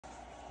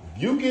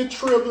You get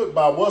triggered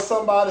by what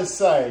somebody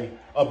say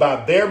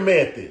about their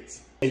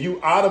methods, and you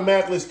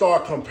automatically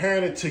start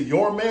comparing it to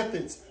your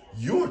methods,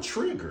 you're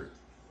triggered.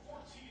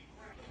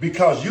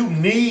 Because you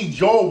need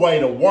your way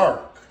to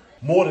work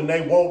more than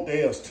they want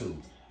theirs to.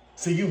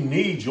 See, you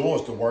need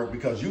yours to work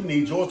because you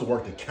need yours to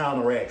work to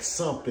counteract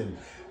something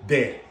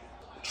that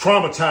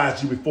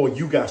traumatized you before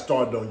you got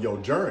started on your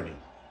journey.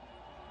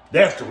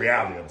 That's the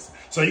reality of it.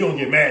 So you're going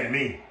to get mad at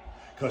me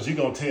because you're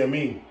going to tell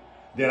me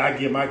that I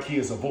give my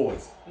kids a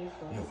voice.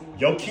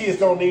 Your kids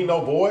don't need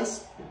no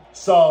voice.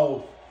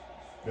 So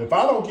if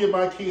I don't give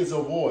my kids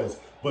a voice,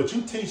 but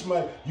you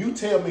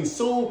tell me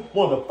soon,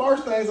 one of the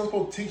first things I'm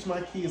supposed to teach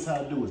my kids how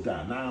to do is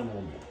dial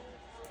 911.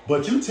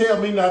 But you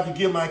tell me not to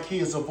give my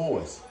kids a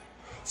voice.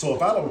 So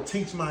if I don't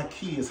teach my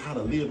kids how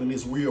to live in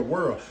this real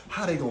world,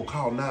 how they gonna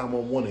call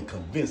 911 and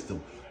convince the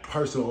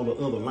person on the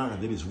other line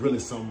that it's really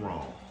something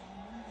wrong?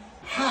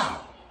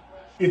 How?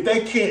 If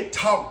they can't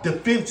talk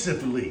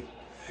defensively,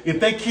 if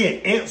they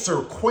can't answer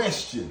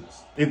questions,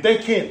 if they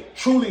can't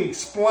truly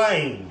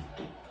explain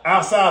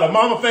outside of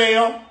mama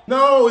fell.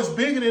 No, it's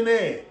bigger than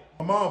that.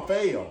 My mom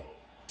fell.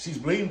 She's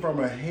bleeding from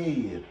her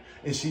head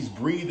and she's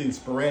breathing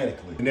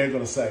sporadically. And they're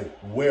gonna say,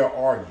 where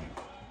are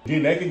you?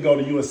 Then they can go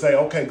to you and say,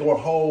 okay, go and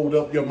hold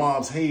up your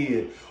mom's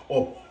head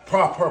or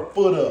prop her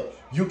foot up.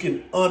 You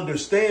can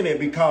understand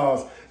it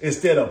because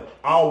instead of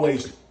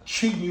always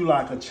treating you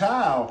like a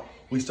child,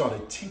 we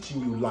started teaching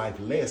you life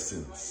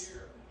lessons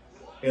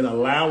and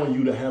allowing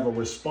you to have a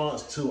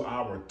response to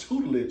our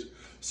tutelage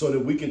so that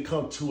we can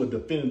come to a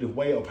definitive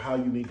way of how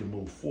you need to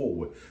move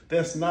forward.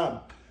 That's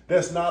not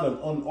an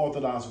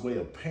unorthodox way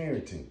of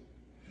parenting.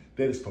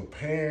 That is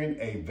preparing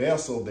a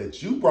vessel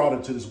that you brought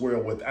into this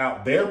world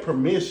without their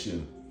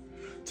permission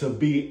to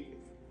be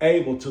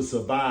able to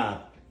survive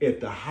at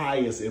the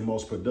highest and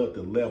most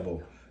productive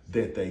level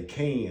that they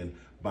can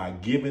by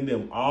giving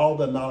them all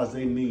the knowledge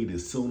they need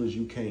as soon as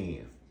you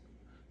can.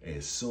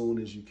 As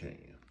soon as you can.